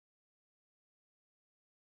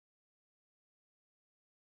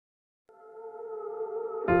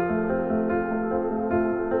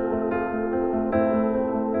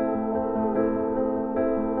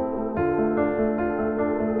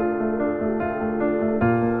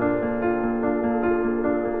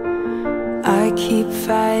I keep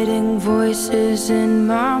fighting voices in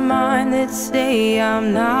my mind that say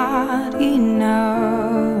I'm not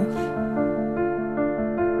enough.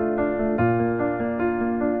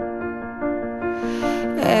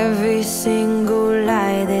 Every single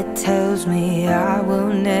lie that tells me I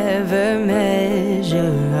will never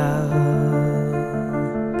measure up.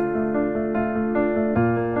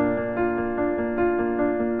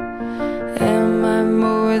 Am I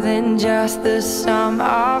more than just the sum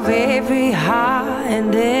of every high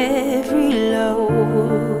and every low?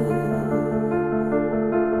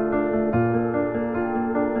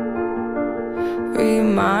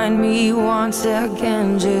 Remind me once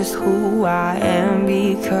again just who I am,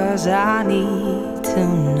 because I need to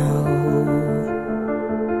know.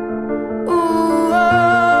 Ooh,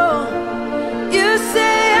 oh, you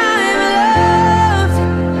say I'm loved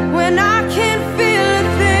when I can't feel a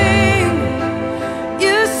thing.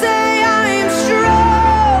 You say I'm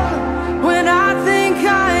strong when I think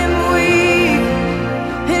I'm weak.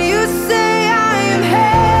 And you say I am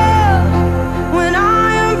held when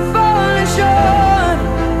I am falling short.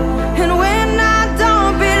 And when I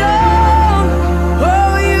don't belong,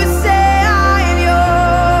 oh, you say I am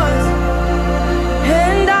yours.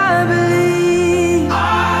 And I believe,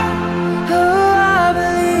 oh, I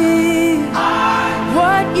believe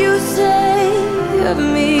what you say of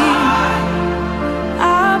me.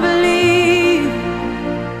 I believe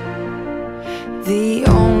the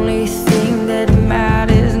only thing that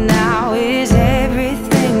matters now is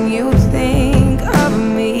everything you think of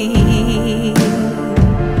me.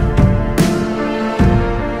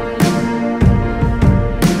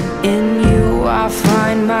 In you I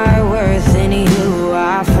find my worth, in you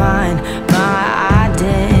I find my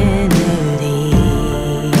identity.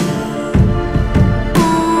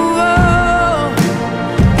 Ooh, oh,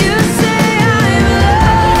 you say I'm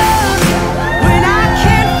loved when I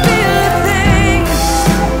can't feel a thing.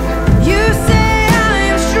 You say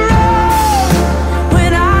I'm strong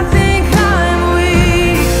when I think I'm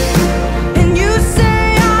weak. And you say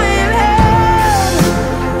I am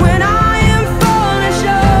held when I am falling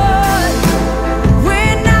short.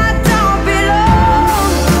 When I don't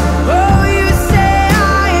belong, oh, you say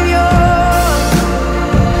I am yours.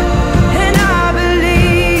 And I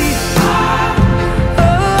believe,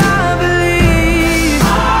 oh, I believe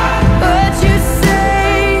what you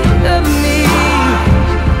say of me.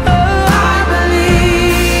 Oh, I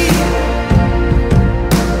believe.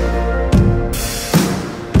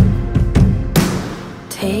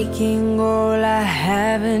 Taking all I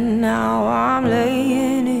have and now I'm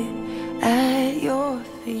laying it at your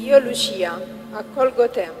feet. Io, Lucia, accolgo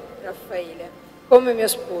te, Raffaele, come mio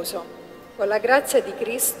sposo. Con la grazia di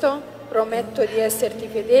Cristo prometto di esserti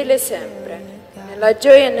fedele sempre, nella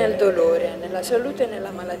gioia e nel dolore, nella salute e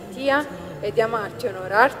nella malattia, e di amarti e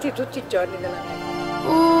onorarti tutti i giorni della mia vita.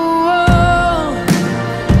 Ooh, oh,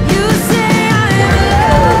 you say I'm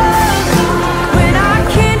loved when I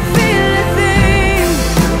can't feel a thing.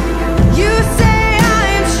 You say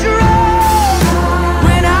I'm strong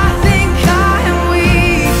when I think I am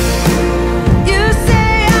weak. You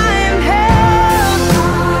say I am held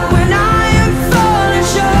when I am falling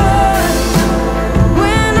short.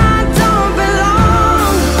 When I don't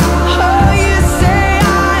belong, oh, you say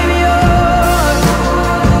I'm yours.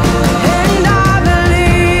 And I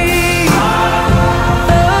believe,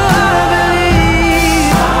 oh, I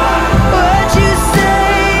believe what you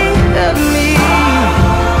say of me.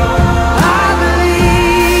 I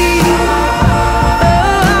believe,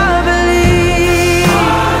 oh, I believe,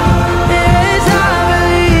 yes, I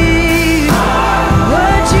believe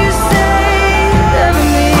what you say of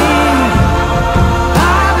me.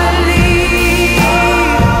 I believe.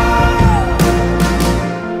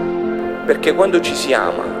 Perché quando ci si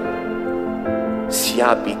ama, si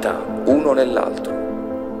abita uno nell'altro.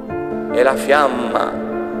 È la fiamma,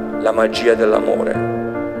 la magia dell'amore.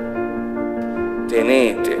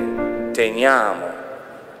 Teniamo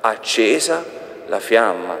accesa la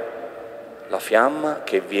fiamma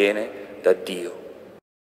che viene da Dio.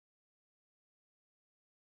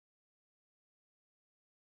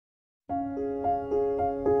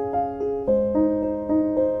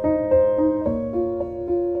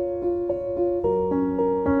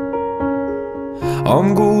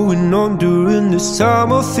 I'm going on during this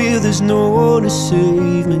time. I feel there's no one to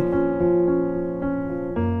save me.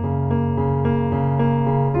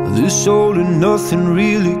 This all and nothing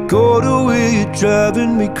really got away, you're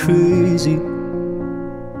driving me crazy.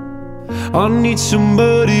 I need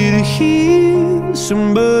somebody to hear,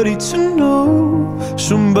 somebody to know,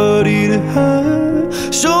 somebody to have,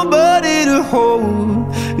 somebody to hold.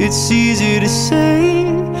 It's easy to say,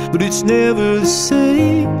 but it's never the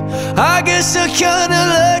same. I guess I kinda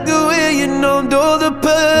like the way you numbed all the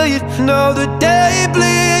pain. Now the day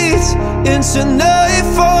bleeds into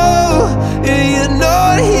nightfall, and you're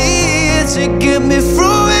not here to get me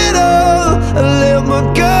through it all. I let my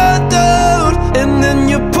guard down, and then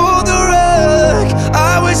you pulled the rug.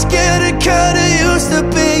 I was getting kinda used to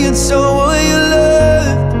being someone you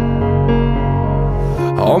loved.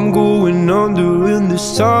 I'm going under, and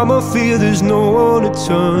this time I fear there's no one to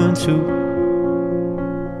turn to.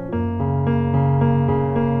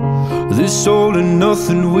 This all and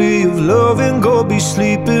nothing way of loving, go be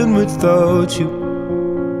sleeping without you.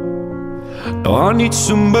 Now I need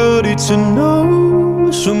somebody to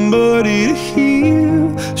know, somebody to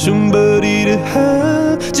hear, somebody to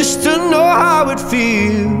have, just to know how it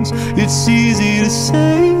feels. It's easy to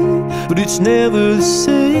say, but it's never the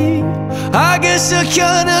same. I guess I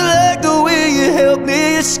kinda like the way you help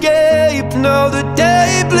me escape. Now the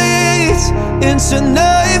day bleeds into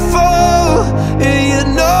nightfall, and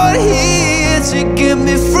you're not here to get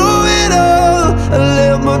me through it all. I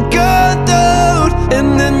let my guard down,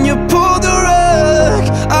 and then you pulled the rug.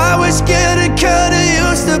 I was getting kinda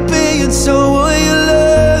used to being someone you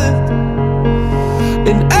loved,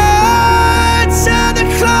 and I tend to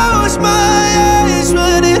close my eyes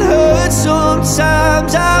when it hurts.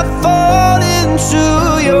 Sometimes I fall into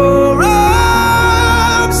your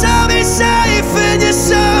arms. I'll be safe in your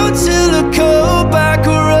soul till I come back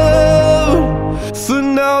around. For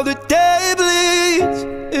now the day bleeds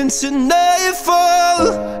into nightfall,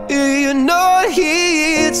 and you're not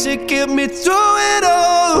here to get me through it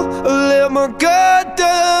all. I let my guard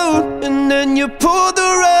down, and then you pulled the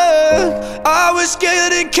rug. I was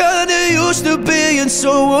getting kinda used to being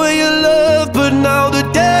someone you love, but now the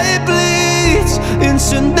day bleeds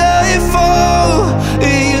into nightfall,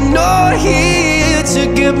 and you're not here to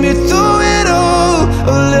get me through it all.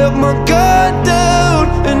 I let my guard down,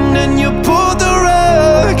 and then you pulled the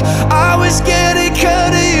rug. I was getting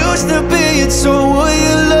kinda used to being someone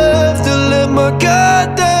you loved. I let my guard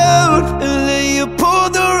down, and then you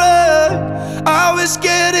pulled the rug. I was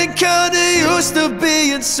getting kinda used to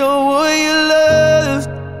being someone you loved.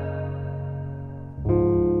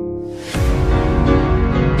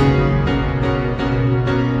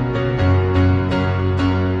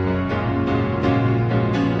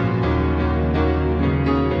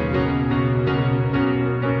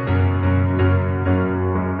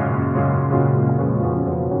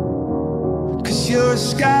 You're a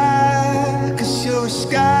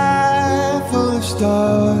sky full of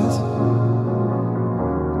stars.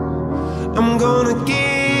 I'm gonna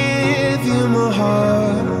give you my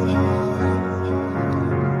heart,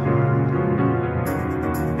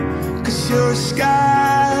 'cause you're a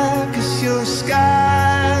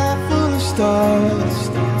sky full of stars.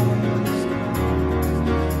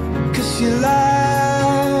 'Cause you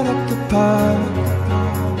light up the park.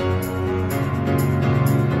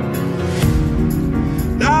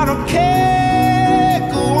 I don't care,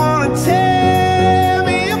 go on and tear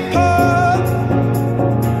me apart.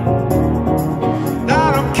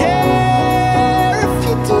 I don't care if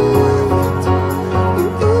you do.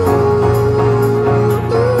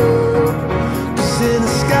 'Cause in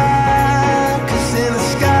the sky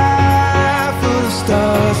full of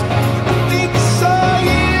stars, I think I saw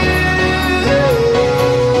you.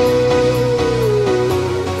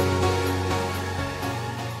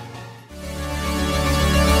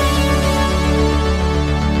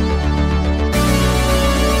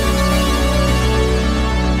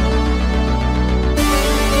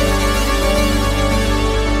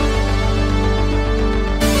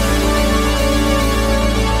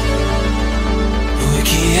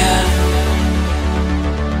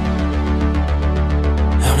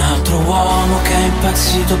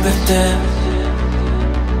 Impazzito per te,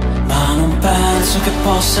 ma non penso che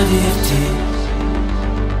possa dirti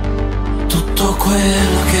tutto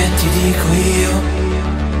quello che ti dico io.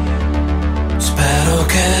 Spero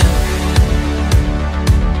che,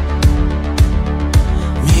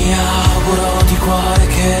 mi auguro di cuore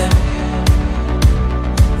che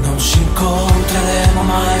non ci incontreremo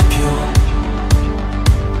mai più,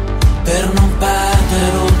 per non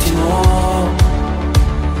perdere l'ultimo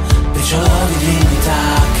briciolo di dignità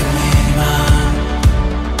che mi rimane,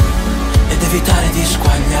 ed evitare di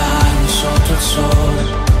squagliarmi sotto il sole,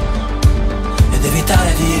 ed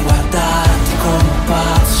evitare di guardarti come un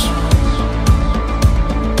pazzo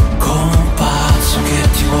che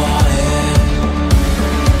ti vuole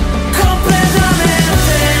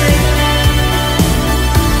completamente,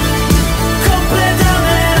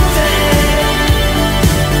 completamente.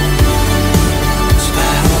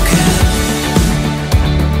 Spero che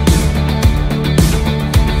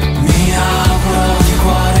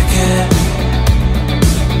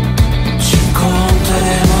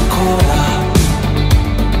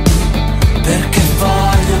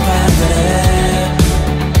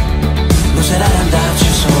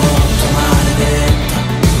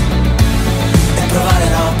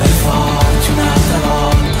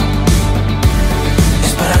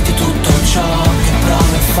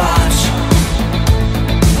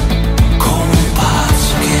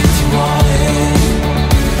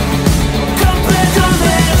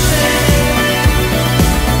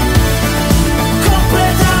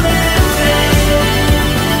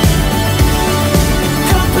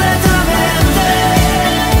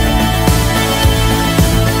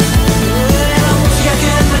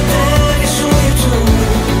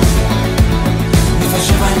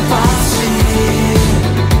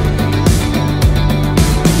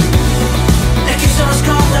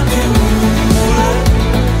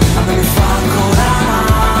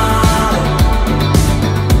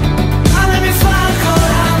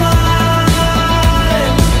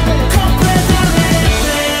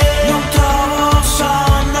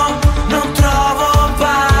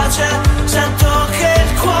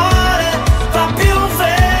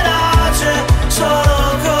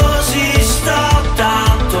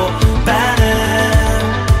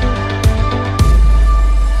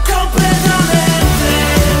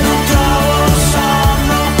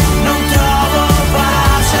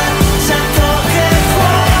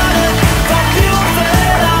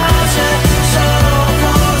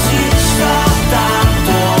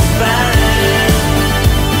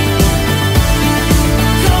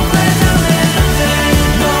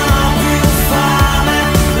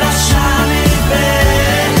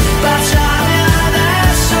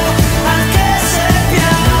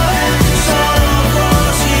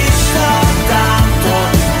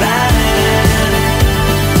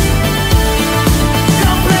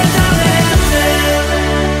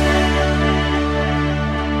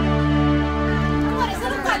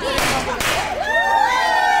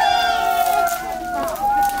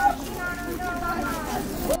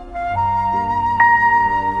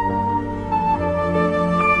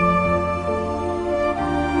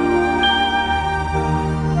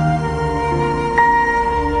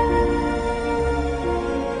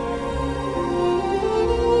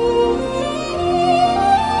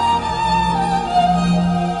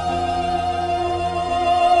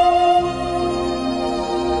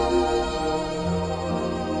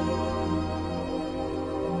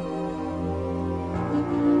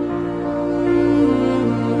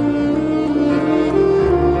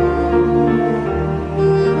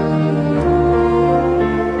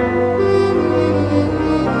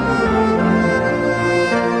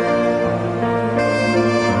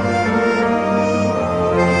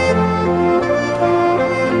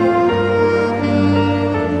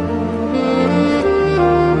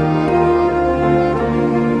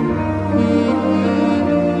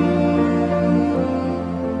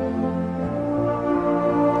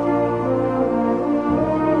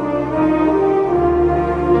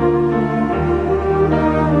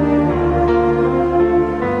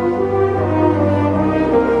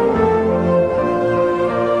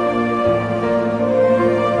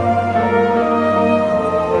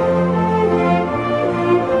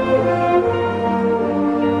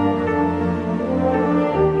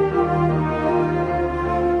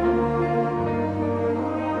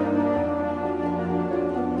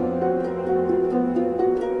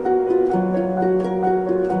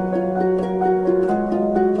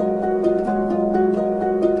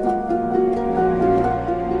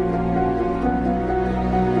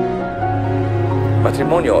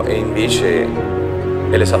matrimonio è invece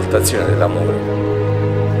l'esaltazione dell'amore.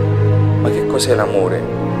 Ma che cos'è l'amore?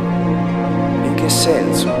 In che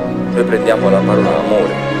senso noi prendiamo la parola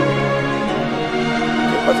amore?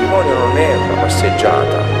 Il matrimonio non è una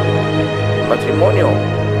passeggiata, il matrimonio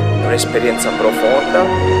è un'esperienza profonda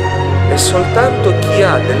e soltanto chi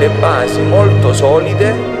ha delle basi molto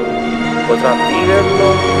solide potrà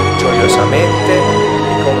viverlo gioiosamente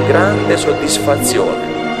e con grande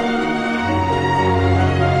soddisfazione.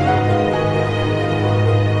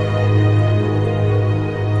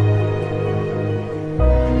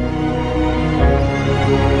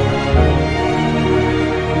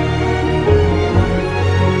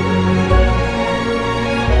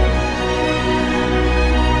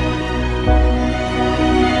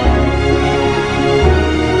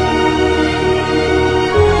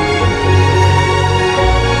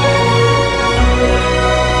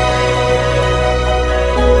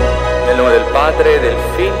 Padre, del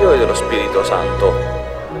Figlio e dello Spirito Santo.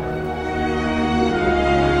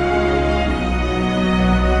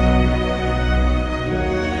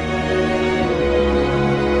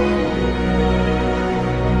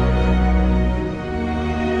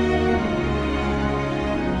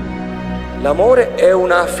 L'amore è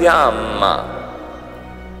una fiamma,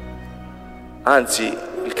 anzi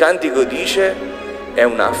il cantico dice è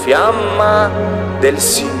una fiamma del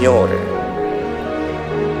Signore.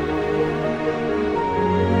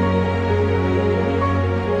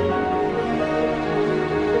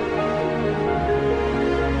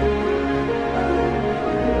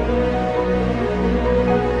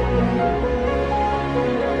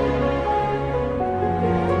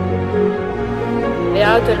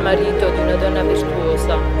 Beato il marito di una donna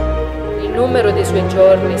virtuosa, il numero dei suoi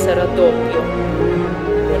giorni sarà doppio.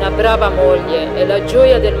 Una brava moglie è la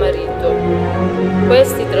gioia del marito,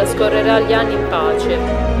 questi trascorrerà gli anni in pace.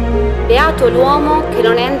 Beato l'uomo che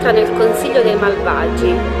non entra nel consiglio dei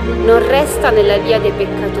malvagi, non resta nella via dei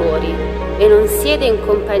peccatori e non siede in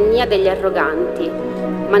compagnia degli arroganti,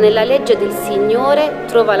 ma nella legge del Signore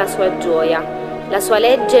trova la sua gioia, la sua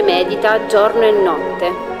legge medita giorno e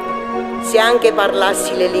notte. Se anche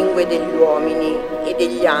parlassi le lingue degli uomini e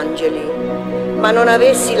degli angeli, ma non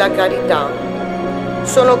avessi la carità,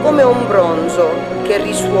 sono come un bronzo che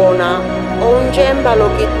risuona o un cembalo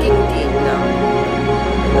che tintinna.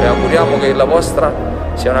 E auguriamo che la vostra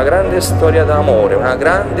sia una grande storia d'amore, una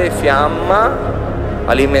grande fiamma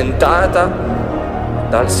alimentata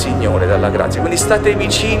dal Signore, dalla grazia. Quindi state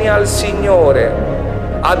vicini al Signore,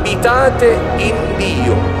 abitate in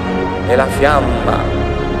Dio, è la fiamma,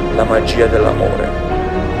 la magia dell'amore.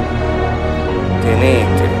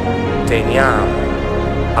 Teniamo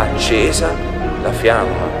accesa la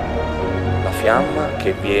fiamma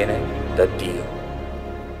che viene da Dio.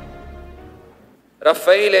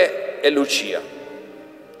 Raffaele e Lucia,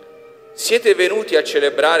 siete venuti a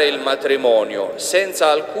celebrare il matrimonio senza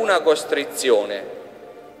alcuna costrizione,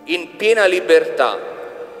 in piena libertà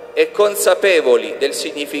e consapevoli del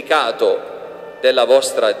significato della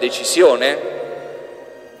vostra decisione?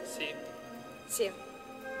 Sì.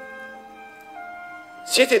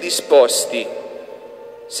 Siete disposti,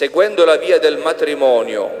 seguendo la via del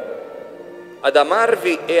matrimonio, ad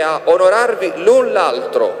amarvi e a onorarvi l'un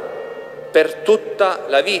l'altro per tutta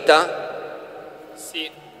la vita? Sì.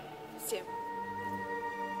 Sì.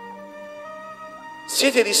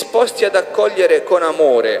 Siete disposti ad accogliere con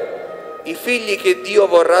amore i figli che Dio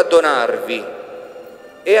vorrà donarvi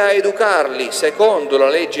e a educarli secondo la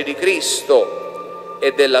legge di Cristo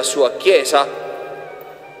e della sua Chiesa?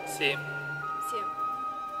 Sì. Sì.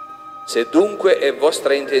 Se dunque è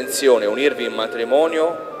vostra intenzione unirvi in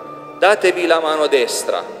matrimonio, datevi la mano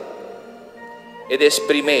destra ed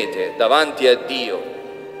esprimete davanti a Dio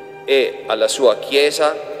e alla sua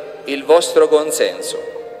Chiesa il vostro consenso.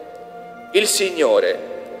 Il Signore,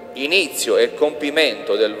 inizio e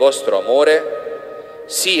compimento del vostro amore,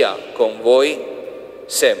 sia con voi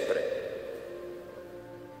sempre.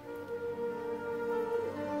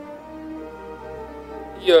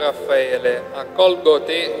 Io, Raffaele, accolgo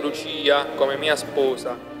te, Lucia, come mia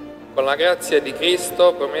sposa. Con la grazia di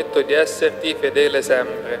Cristo prometto di esserti fedele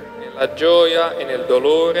sempre, nella gioia e nel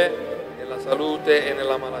dolore, nella salute e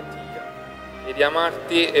nella malattia, e di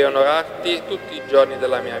amarti e onorarti tutti i giorni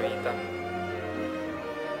della mia vita.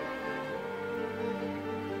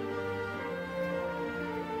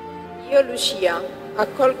 Io, Lucia,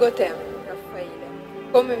 accolgo te,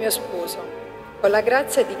 Raffaele, come mio sposo. Con la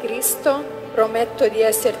grazia di Cristo prometto di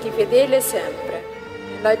esserti fedele sempre,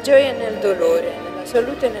 nella gioia e nel dolore, nella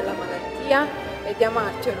salute e nella malattia, e di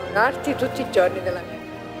amarti e onorarti tutti i giorni della mia vita.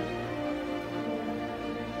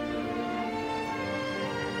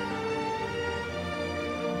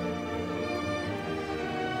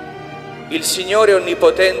 Il Signore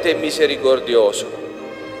onnipotente e misericordioso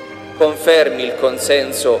confermi il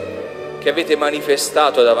consenso che avete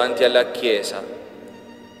manifestato davanti alla Chiesa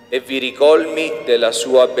e vi ricolmi della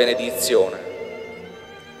sua benedizione.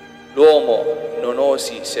 L'uomo non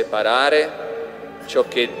osi separare ciò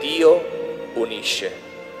che Dio unisce.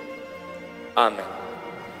 Amen.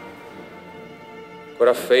 Con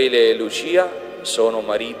Raffaele e Lucia sono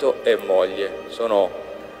marito e moglie, sono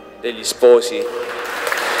degli sposi.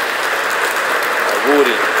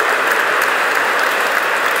 Auguri.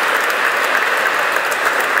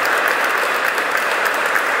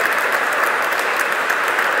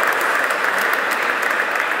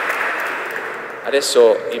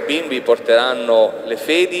 Adesso i bimbi porteranno le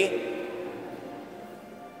fedi.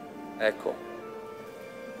 Ecco.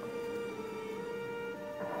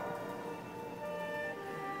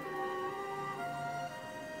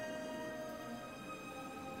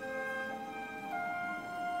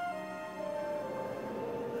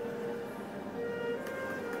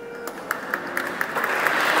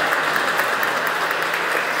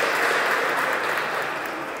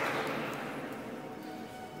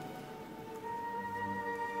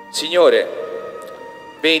 Signore,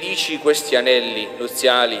 benedici questi anelli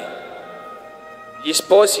nuziali, gli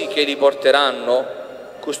sposi che li porteranno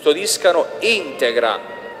custodiscano integra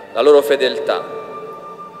la loro fedeltà,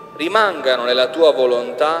 rimangano nella tua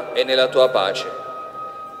volontà e nella tua pace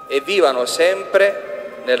e vivano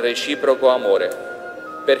sempre nel reciproco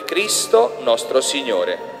amore. Per Cristo nostro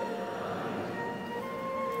Signore.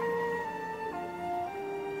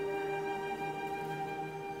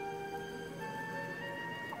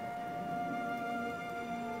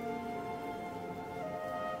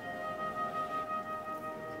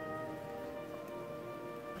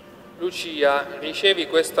 Lucia, ricevi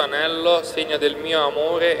questo anello, segno del mio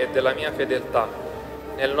amore e della mia fedeltà,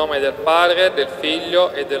 nel nome del Padre, del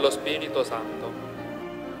Figlio e dello Spirito Santo.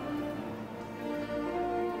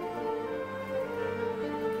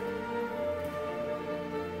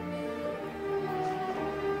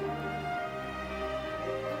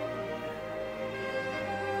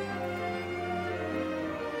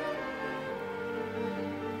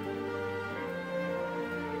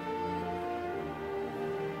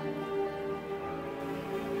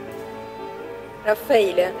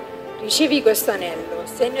 Raffaele, ricevi questo anello,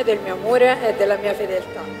 segno del mio amore e della mia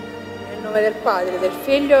fedeltà, nel nome del Padre, del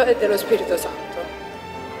Figlio e dello Spirito Santo.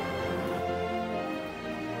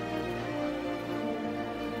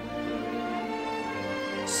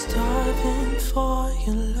 Starving for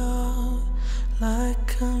your love,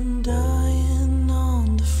 like I'm dying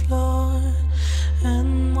on the floor,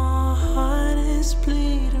 and my heart is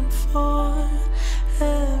bleeding for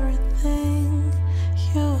everything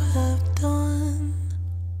you have done.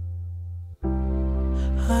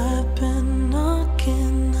 I've been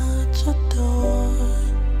knocking at your door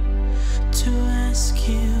to ask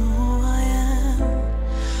you who I am.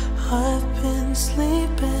 I've been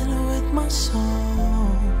sleeping with my soul,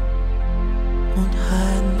 won't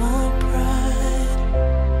hide my pride,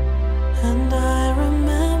 and I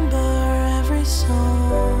remember every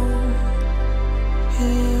song you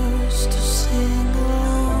used to sing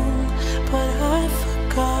alone, but I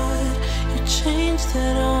forgot you changed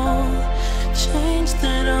it all, changed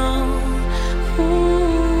it all.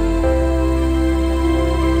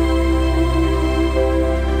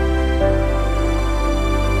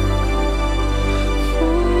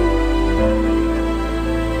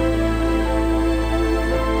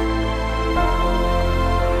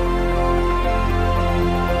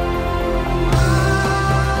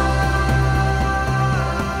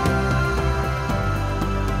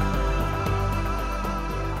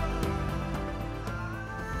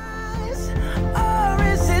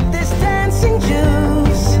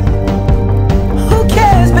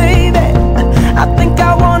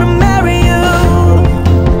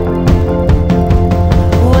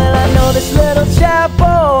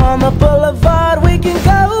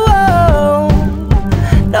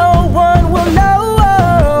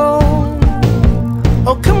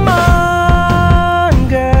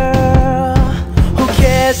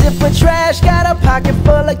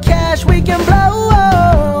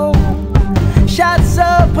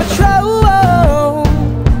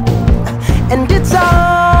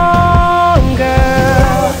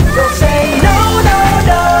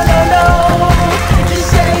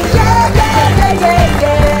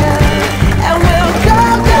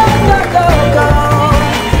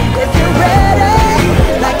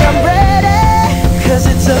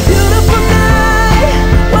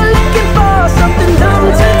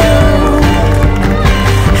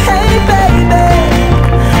 Baby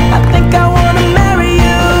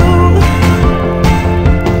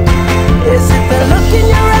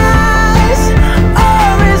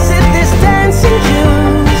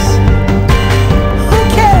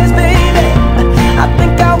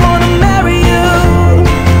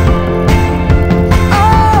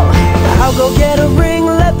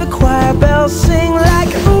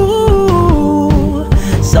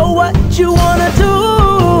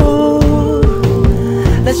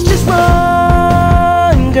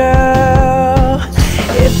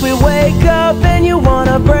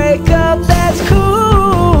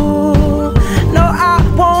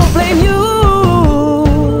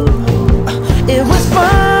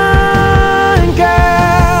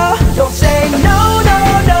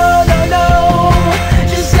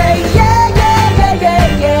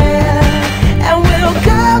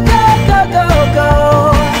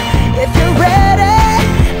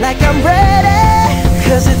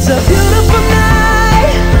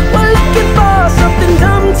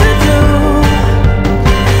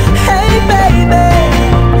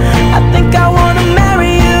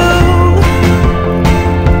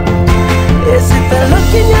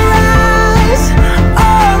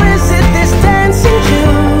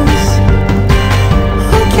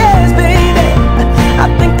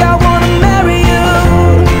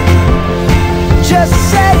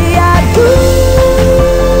just say I do.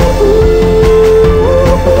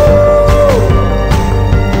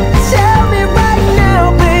 Tell me right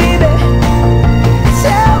now, baby.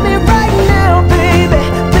 Tell me right now, baby.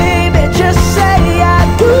 Baby, just say I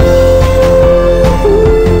do.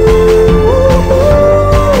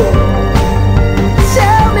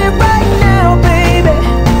 Tell me right now, baby.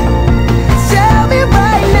 Tell me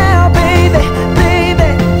right now, baby, baby.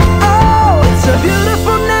 Oh, it's a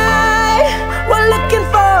beautiful night. We're looking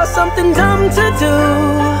for something dumb to do.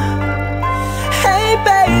 Hey,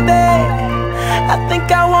 baby, I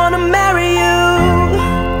think I wanna marry you.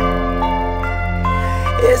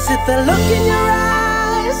 Is it the look in your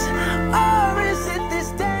eyes, or is it this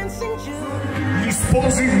dancing June? Gli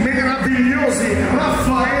sposi meravigliosi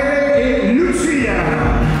Raffaele e Lucia.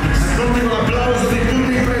 Con l'applauso di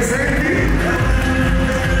tutti i presenti.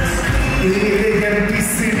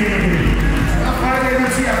 Elegantissimi Raffaele e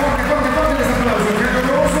Lucia. Forte questo applauso,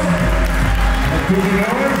 caloroso. A tutti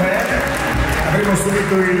noi, avremo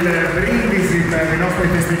subito il brindisi per i nostri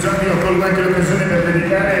festeggiati. Io colgo anche l'occasione per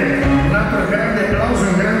dedicare un altro grande applauso,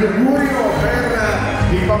 un grande augurio per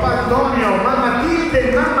il papà Antonio, mamma Tilde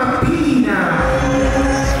e mamma Pina.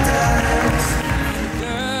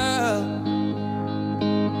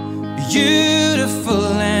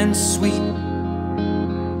 Beautiful and sweet.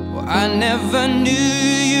 Well, I never knew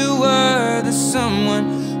you were the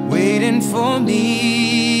someone waiting for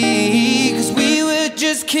me. 'Cause we were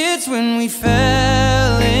just kids when we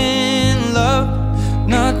fell in love,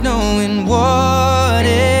 not knowing what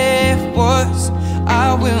it was.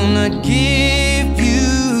 I will not give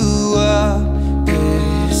you up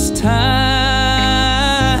this time.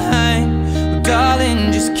 Oh,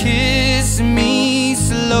 darling, just kiss me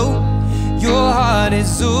slow. Your heart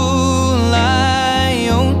is all I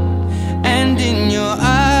own, and in your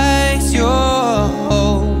eyes you're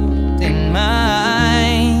holding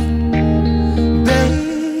mine.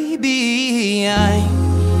 Baby, I'm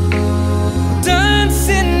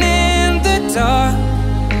dancing in the dark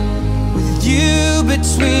with you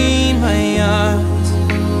between my arms,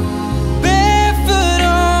 barefoot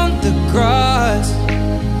on the grass.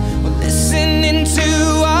 We're listening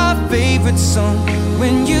to our favorite song.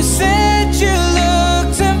 When you said you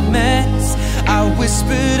looked a mess, I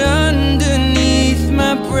whispered underneath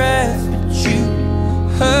my breath, but you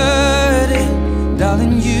heard it.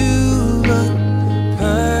 Darling, you look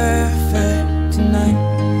perfect tonight.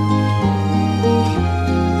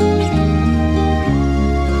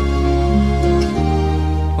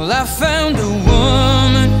 Well, I found a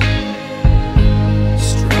woman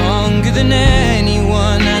stronger than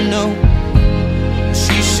anyone I know.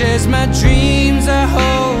 She shares my dreams. I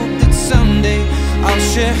hope that someday I'll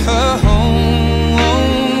share her home.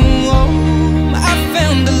 I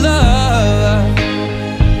found a love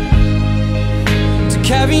to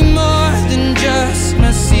carry more than just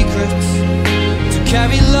my secrets, to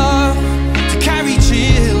carry love, to carry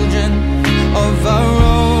children of our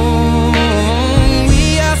own.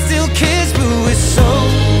 We are still kids, but we're so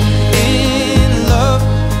in love,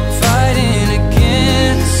 fighting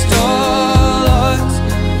against all odds.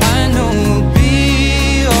 I know we'll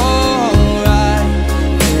be alright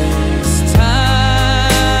this time.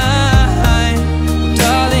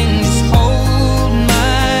 Darling, just hold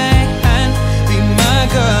my hand, be my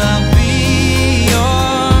girl, I'll be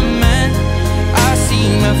your man. I see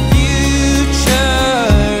my future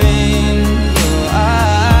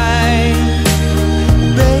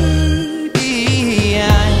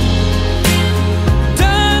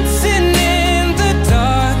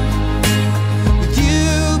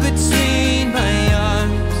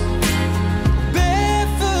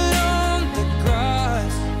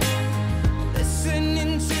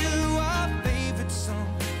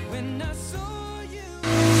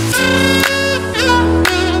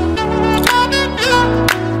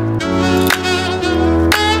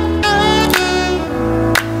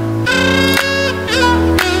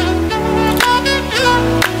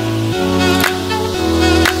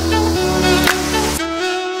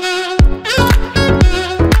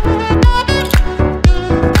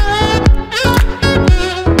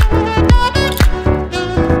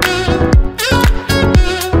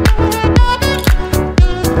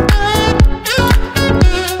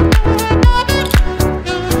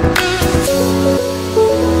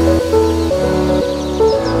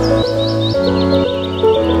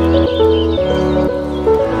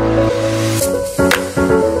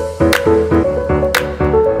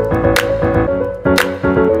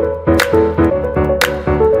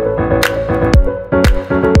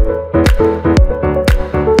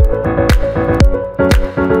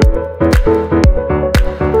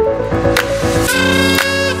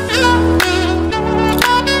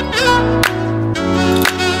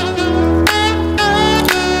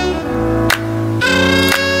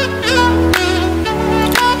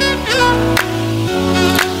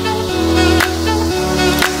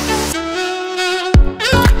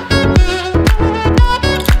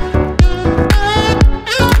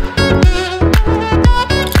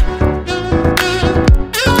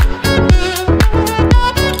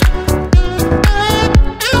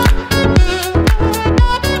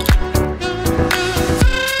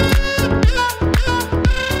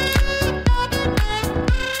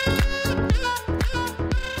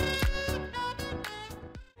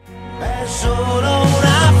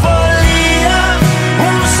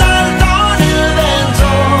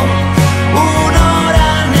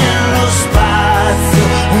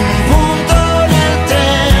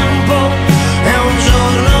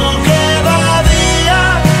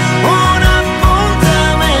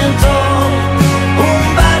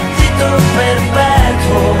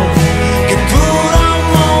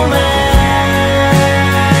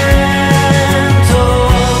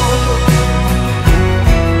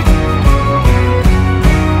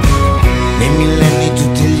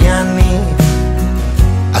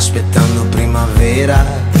primavera,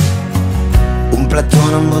 un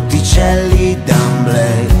platone, un botticelli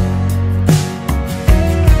d'amblè,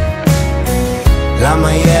 la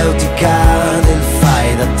maieutica del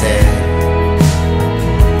fai da te.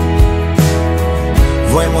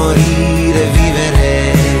 Vuoi morire,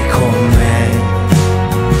 vivere con me,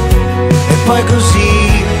 e poi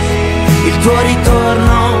così il tuo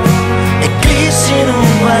ritorno eclissi in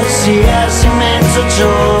un qualsiasi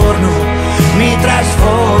mezzogiorno. Mi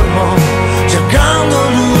trasformo cercando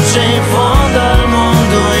luce in fondo al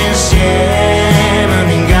mondo, insieme un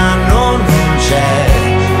inganno non c'è,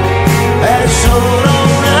 è solo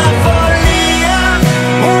una follia,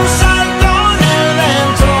 un salto nel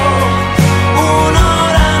vento,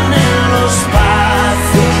 un'ora nello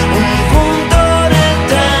spazio, un punto nel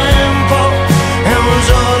tempo, è un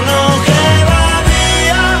giorno che va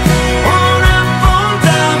via, un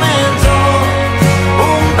appuntamento,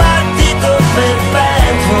 un battito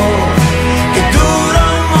perpetuo che dura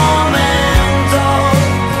un momento,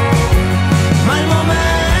 ma il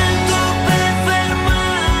momento per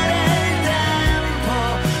fermare il tempo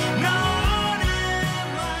non è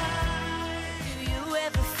mai. Do you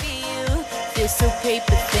ever feel so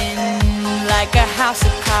paper thin, like a house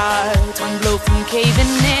of cards, one blow from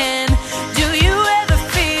caving in? Do you ever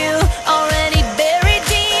feel already buried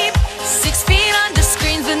deep, 6 feet under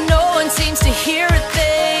screens but no one seems to hear a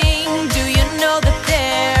thing? Do you know that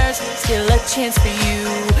there's still a chance for you,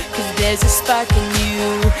 'cause there's a spark in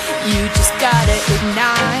you, you just gotta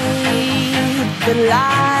ignite the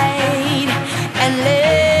light and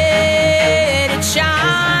let it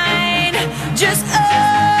shine, just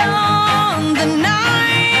on the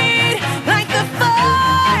night, like the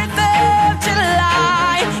 4th of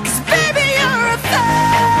July. 'Cause baby, you're a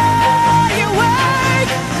firework.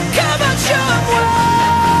 Come on, show 'em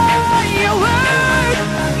what you work.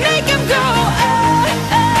 Make 'em go,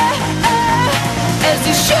 as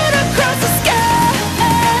you should.